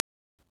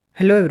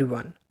Hello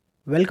everyone.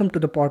 Welcome to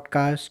the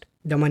podcast,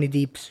 The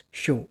Manideep's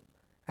Show.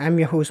 I'm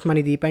your host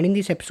Manideep, and in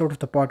this episode of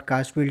the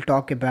podcast we'll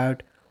talk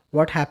about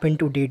what happened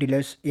to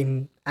Daedalus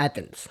in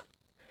Athens.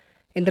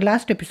 In the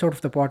last episode of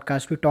the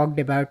podcast we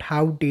talked about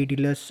how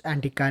Daedalus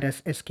and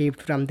Icarus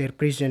escaped from their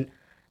prison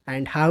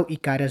and how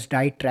Icarus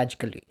died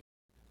tragically.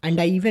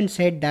 And I even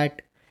said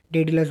that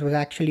Daedalus was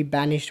actually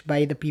banished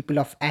by the people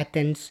of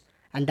Athens,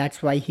 and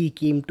that's why he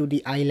came to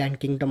the island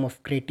kingdom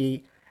of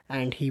Crete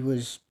and he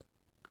was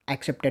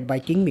accepted by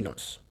King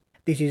Minos.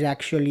 This is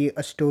actually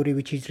a story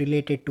which is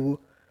related to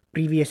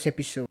previous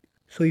episode.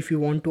 So if you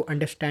want to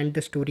understand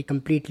the story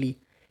completely,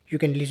 you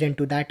can listen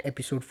to that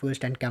episode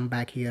first and come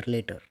back here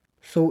later.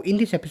 So in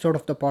this episode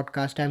of the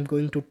podcast, I'm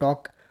going to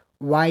talk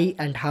why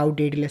and how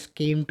Daedalus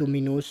came to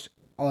Minos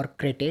or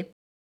Crete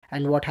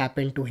and what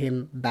happened to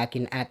him back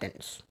in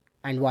Athens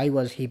and why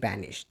was he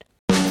banished.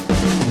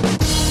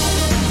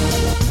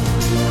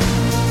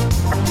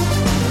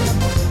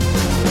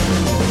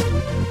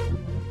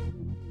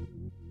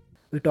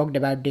 We talked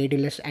about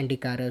Daedalus and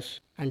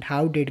Icarus and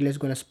how Daedalus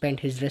gonna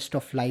spend his rest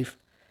of life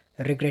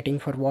regretting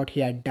for what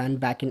he had done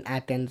back in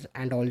Athens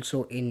and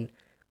also in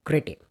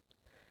Crete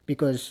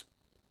because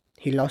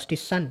he lost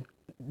his son,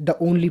 the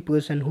only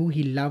person who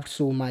he loved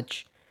so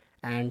much,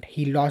 and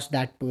he lost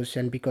that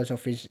person because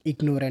of his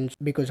ignorance,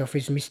 because of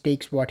his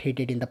mistakes, what he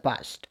did in the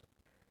past.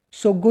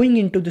 So, going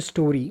into the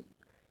story,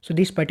 so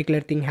this particular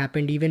thing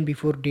happened even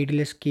before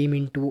Daedalus came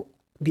into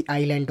the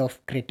island of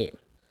Crete.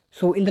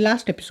 So, in the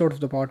last episode of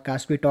the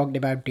podcast, we talked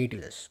about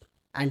Daedalus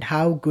and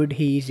how good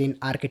he is in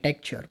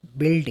architecture,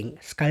 building,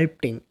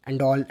 sculpting,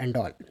 and all and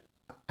all.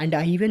 And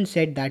I even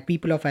said that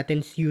people of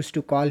Athens used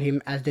to call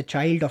him as the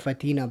child of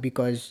Athena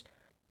because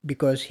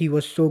he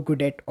was so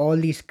good at all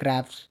these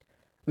crafts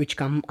which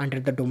come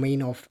under the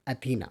domain of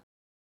Athena.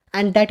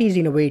 And that is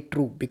in a way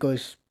true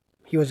because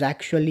he was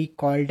actually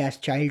called as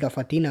child of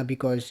Athena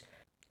because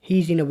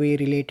he is in a way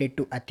related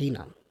to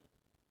Athena.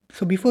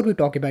 So before we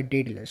talk about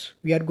Daedalus,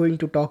 we are going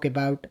to talk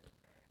about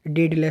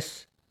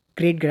Daedalus'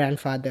 great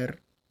grandfather,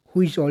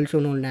 who is also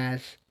known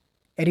as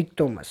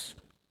Eryctomus.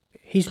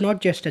 He's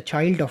not just a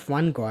child of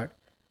one god,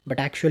 but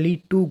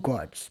actually two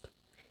gods.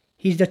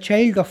 He's the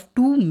child of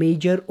two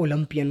major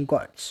Olympian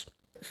gods.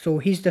 So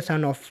he's the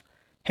son of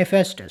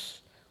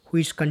Hephaestus, who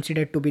is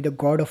considered to be the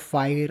god of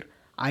fire,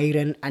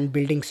 iron, and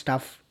building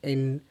stuff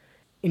in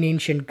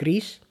ancient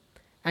Greece.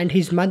 And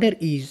his mother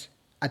is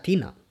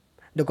Athena,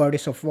 the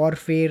goddess of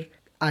warfare,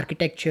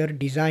 architecture,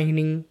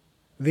 designing,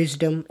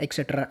 wisdom,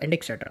 etc. and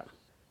etc.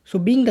 So,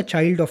 being the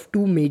child of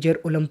two major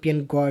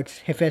Olympian gods,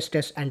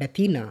 Hephaestus and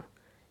Athena,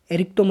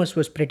 Eryctomus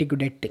was pretty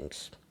good at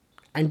things.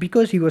 And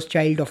because he was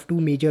child of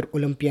two major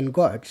Olympian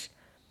gods,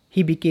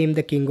 he became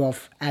the king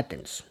of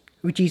Athens,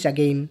 which is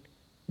again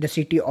the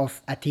city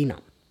of Athena.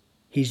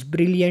 He's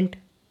brilliant,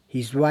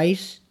 he's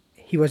wise,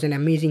 he was an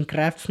amazing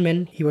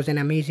craftsman, he was an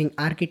amazing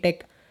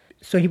architect.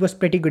 So he was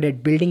pretty good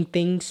at building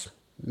things,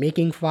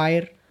 making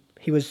fire.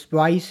 He was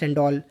wise and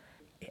all,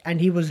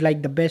 and he was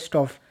like the best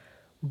of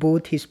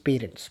both his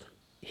parents.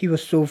 He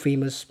was so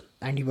famous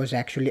and he was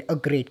actually a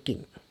great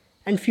king.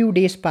 And few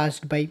days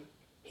passed by.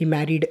 He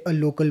married a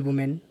local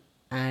woman,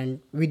 and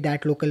with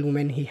that local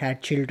woman, he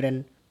had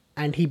children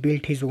and he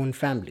built his own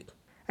family.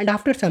 And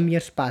after some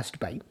years passed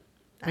by,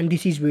 and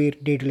this is where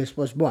Daedalus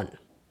was born.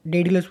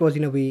 Daedalus was,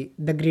 in a way,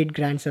 the great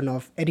grandson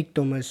of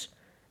Eryctomus,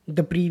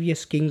 the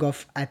previous king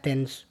of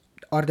Athens,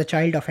 or the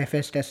child of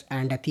Hephaestus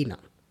and Athena.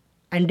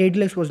 And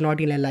Daedalus was not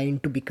in a line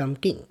to become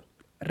king.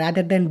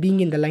 Rather than being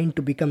in the line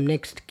to become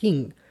next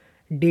king,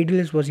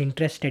 Daedalus was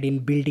interested in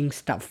building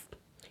stuff.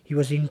 He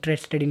was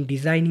interested in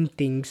designing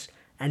things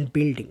and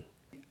building.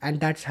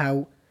 And that's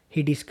how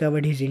he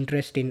discovered his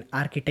interest in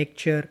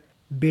architecture,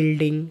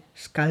 building,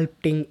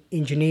 sculpting,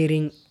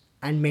 engineering,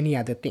 and many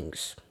other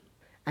things.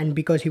 And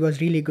because he was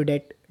really good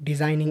at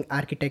designing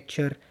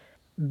architecture,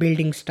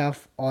 building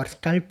stuff, or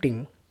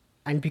sculpting,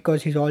 and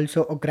because he's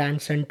also a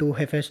grandson to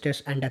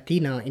Hephaestus and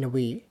Athena in a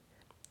way,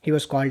 he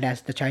was called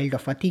as the child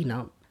of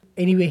Athena.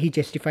 Anyway, he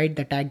justified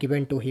the tag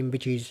given to him,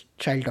 which is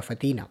child of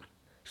Athena.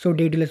 So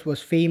Daedalus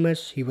was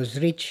famous, he was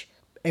rich,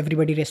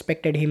 everybody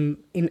respected him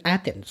in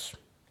Athens.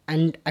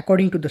 And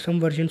according to the some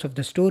versions of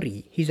the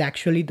story, he's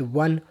actually the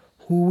one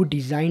who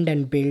designed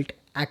and built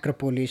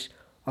Acropolis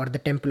or the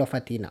Temple of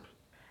Athena.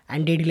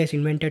 And Daedalus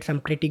invented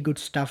some pretty good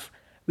stuff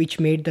which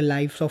made the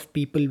lives of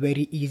people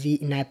very easy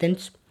in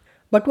Athens.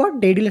 But what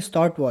Daedalus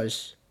thought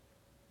was,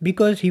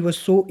 because he was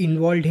so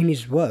involved in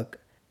his work,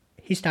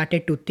 he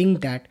started to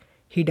think that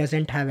he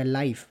doesn't have a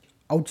life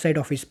outside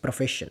of his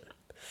profession.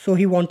 So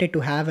he wanted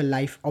to have a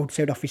life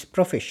outside of his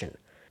profession.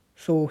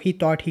 So he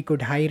thought he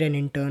could hire an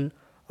intern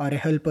or a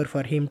helper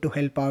for him to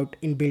help out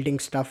in building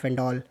stuff and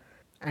all,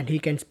 and he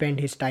can spend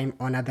his time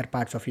on other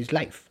parts of his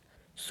life.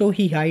 So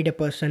he hired a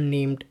person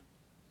named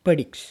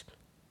Perdix,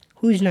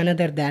 who is none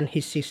other than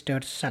his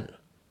sister's son.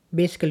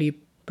 Basically,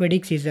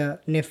 Perdix is a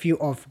nephew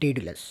of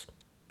Daedalus.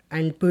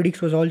 And Perdix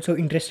was also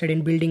interested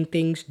in building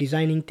things,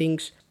 designing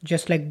things,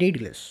 just like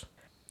Daedalus.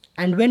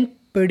 And when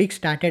Perdix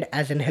started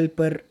as an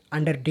helper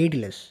under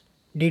Daedalus,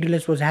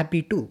 Daedalus was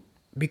happy too.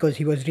 because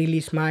he was really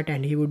smart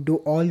and he would do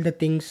all the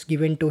things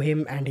given to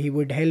him, and he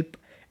would help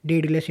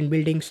Daedalus in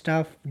building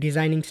stuff,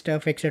 designing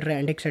stuff, etc.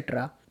 and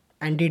etc.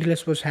 And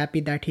Daedalus was happy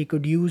that he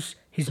could use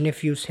his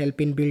nephew's help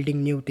in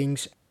building new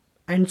things.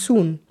 And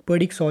soon,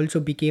 Perdix also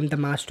became the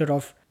master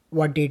of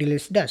what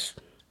Daedalus does.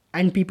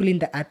 And people in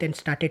the Athens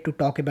started to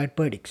talk about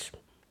Perdix.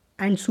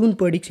 And soon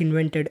Perdix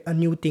invented a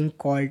new thing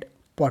called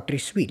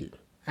pottery's wheel.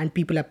 And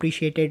people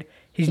appreciated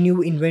his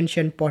new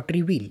invention,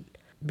 pottery wheel,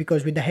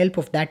 because with the help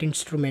of that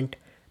instrument,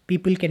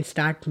 people can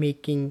start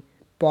making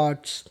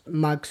pots,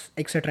 mugs,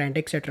 etc. and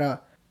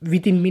etc.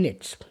 within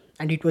minutes.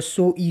 And it was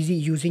so easy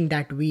using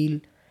that wheel.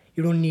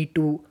 You don't need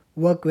to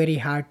work very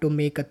hard to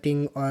make a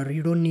thing, or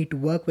you don't need to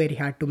work very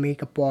hard to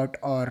make a pot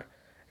or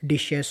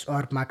dishes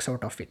or mugs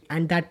out of it.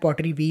 And that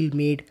pottery wheel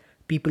made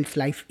people's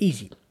life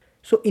easy.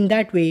 So in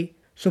that way,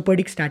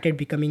 Sopotic started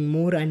becoming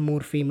more and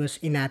more famous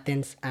in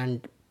Athens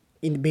and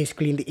in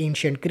the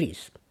ancient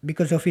Greece.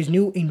 Because of his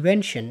new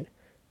invention,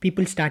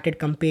 people started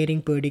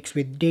comparing Perdix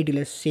with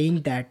Daedalus,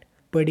 saying that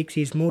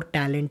Perdix is more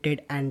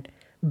talented and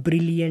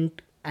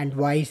brilliant and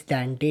wise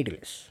than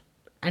Daedalus.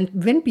 And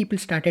when people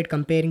started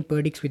comparing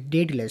Perdix with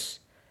Daedalus,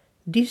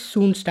 this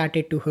soon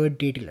started to hurt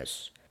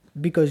Daedalus,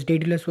 because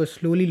Daedalus was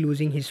slowly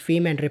losing his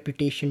fame and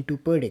reputation to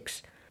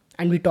Perdix.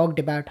 And we talked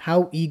about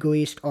how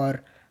egoist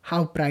or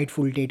how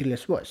prideful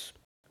Daedalus was.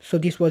 So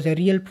this was a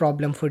real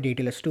problem for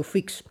Daedalus to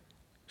fix.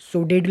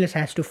 So Daedalus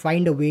has to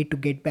find a way to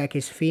get back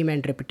his fame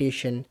and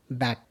reputation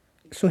back.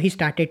 So he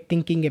started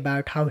thinking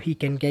about how he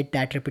can get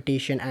that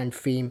reputation and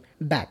fame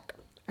back.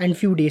 And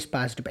few days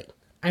passed by.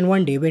 And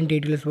one day when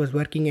Daedalus was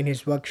working in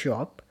his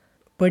workshop,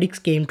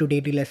 Perdix came to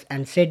Daedalus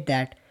and said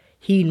that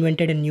he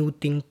invented a new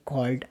thing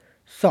called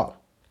saw.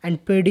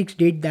 And Perdix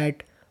did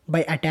that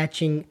by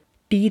attaching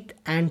teeth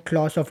and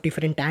claws of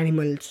different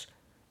animals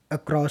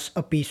across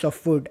a piece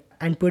of wood.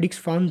 And Perdix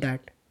found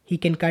that he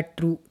can cut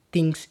through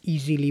things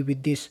easily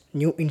with this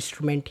new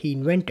instrument he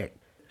invented.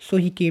 So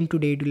he came to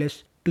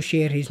Daedalus to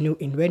share his new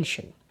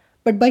invention.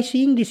 But by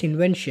seeing this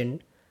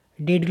invention,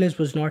 Daedalus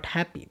was not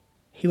happy.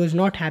 He was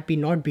not happy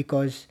not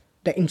because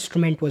the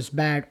instrument was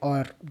bad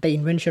or the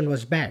invention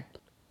was bad.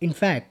 In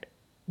fact,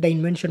 the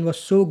invention was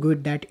so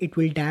good that it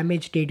will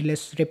damage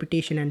Daedalus'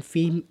 reputation and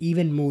fame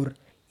even more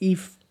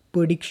if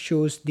Perdix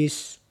shows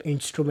this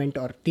instrument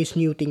or this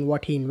new thing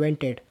what he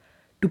invented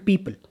to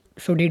people.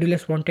 So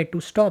Daedalus wanted to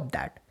stop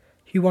that.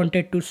 He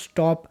wanted to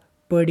stop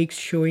Perdix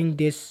showing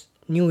this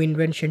new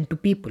invention to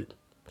people.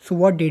 So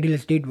what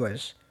Daedalus did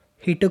was,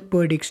 he took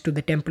Perdix to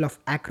the temple of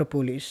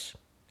Acropolis,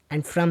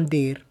 and from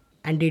there,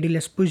 and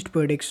Daedalus pushed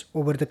Perdix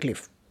over the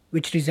cliff,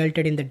 which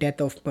resulted in the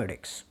death of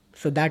Perdix.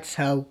 So that's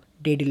how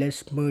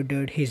Daedalus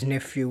murdered his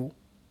nephew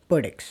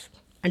Perdix.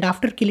 And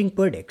after killing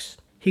Perdix,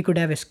 he could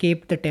have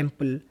escaped the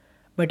temple,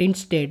 but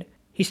instead,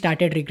 he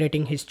started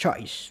regretting his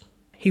choice.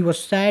 He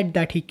was sad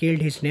that he killed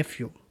his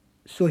nephew.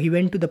 So he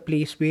went to the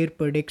place where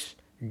Perdix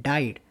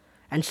died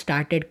and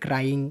started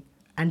crying.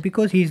 And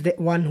because he is the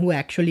one who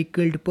actually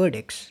killed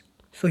Perdix,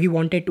 so he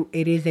wanted to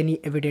erase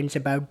any evidence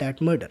about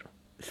that murder.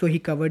 So he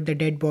covered the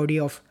dead body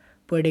of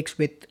Perdix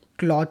with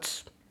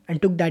cloths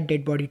and took that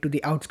dead body to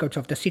the outskirts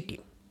of the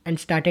city and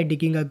started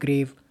digging a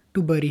grave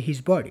to bury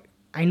his body.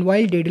 And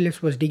while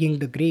Daedalus was digging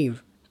the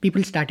grave,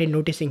 people started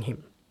noticing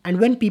him. And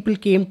when people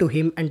came to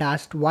him and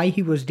asked why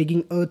he was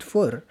digging earth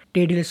for,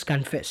 Daedalus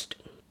confessed.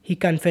 He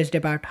confessed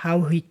about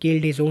how he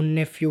killed his own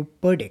nephew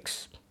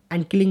Perdix.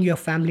 And killing your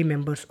family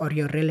members or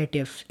your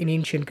relatives in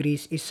ancient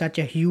Greece is such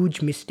a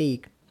huge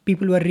mistake.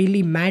 People were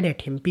really mad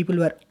at him. People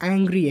were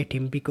angry at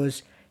him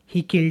because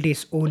he killed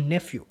his own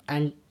nephew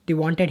and they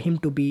wanted him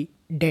to be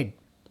dead.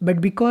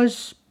 But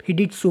because he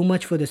did so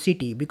much for the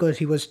city, because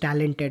he was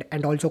talented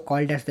and also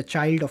called as the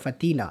child of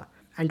Athena,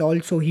 and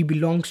also he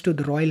belongs to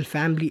the royal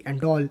family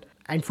and all,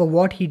 and for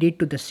what he did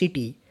to the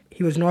city,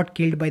 he was not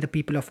killed by the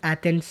people of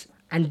Athens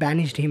and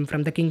banished him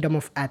from the kingdom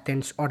of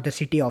Athens or the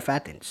city of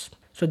Athens.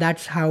 So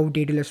that's how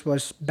Daedalus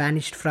was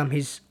banished from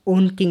his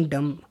own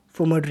kingdom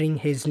for murdering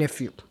his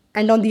nephew.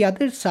 And on the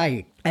other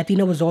side,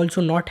 Athena was also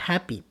not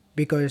happy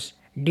because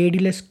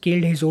Daedalus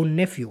killed his own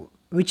nephew,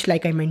 which,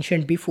 like I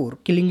mentioned before,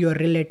 killing your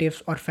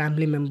relatives or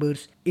family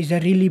members is a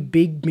really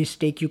big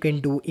mistake you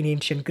can do in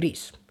ancient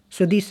Greece.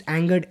 So this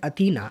angered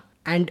Athena,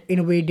 and in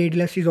a way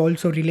Daedalus is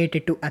also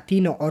related to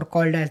Athena or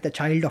called as the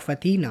child of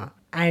Athena.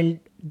 And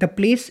the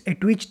place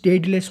at which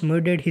Daedalus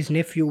murdered his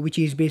nephew, which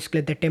is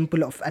basically the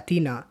temple of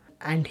Athena,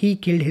 and he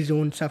killed his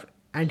own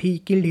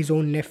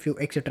nephew,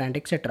 etc. and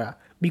etc.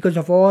 Because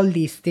of all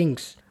these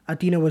things,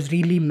 Athena was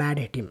really mad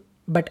at him.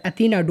 But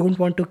Athena don't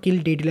want to kill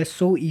Daedalus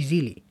so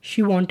easily.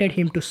 She wanted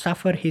him to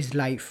suffer his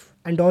life,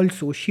 and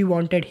also she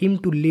wanted him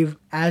to live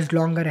as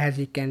longer as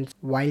he can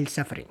while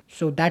suffering.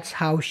 So that's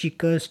how she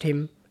cursed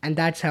him, and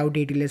that's how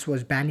Daedalus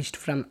was banished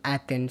from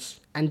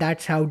Athens, and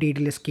that's how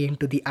Daedalus came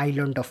to the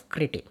island of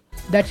Crete.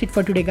 That's it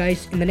for today,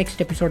 guys. In the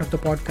next episode of the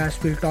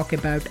podcast, we'll talk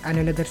about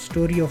another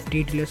story of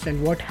Daedalus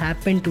and what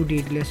happened to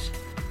Daedalus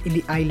in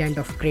the island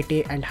of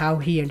Crete and how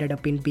he ended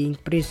up in being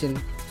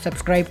prison.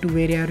 Subscribe to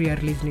wherever you are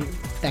listening.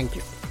 Thank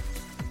you.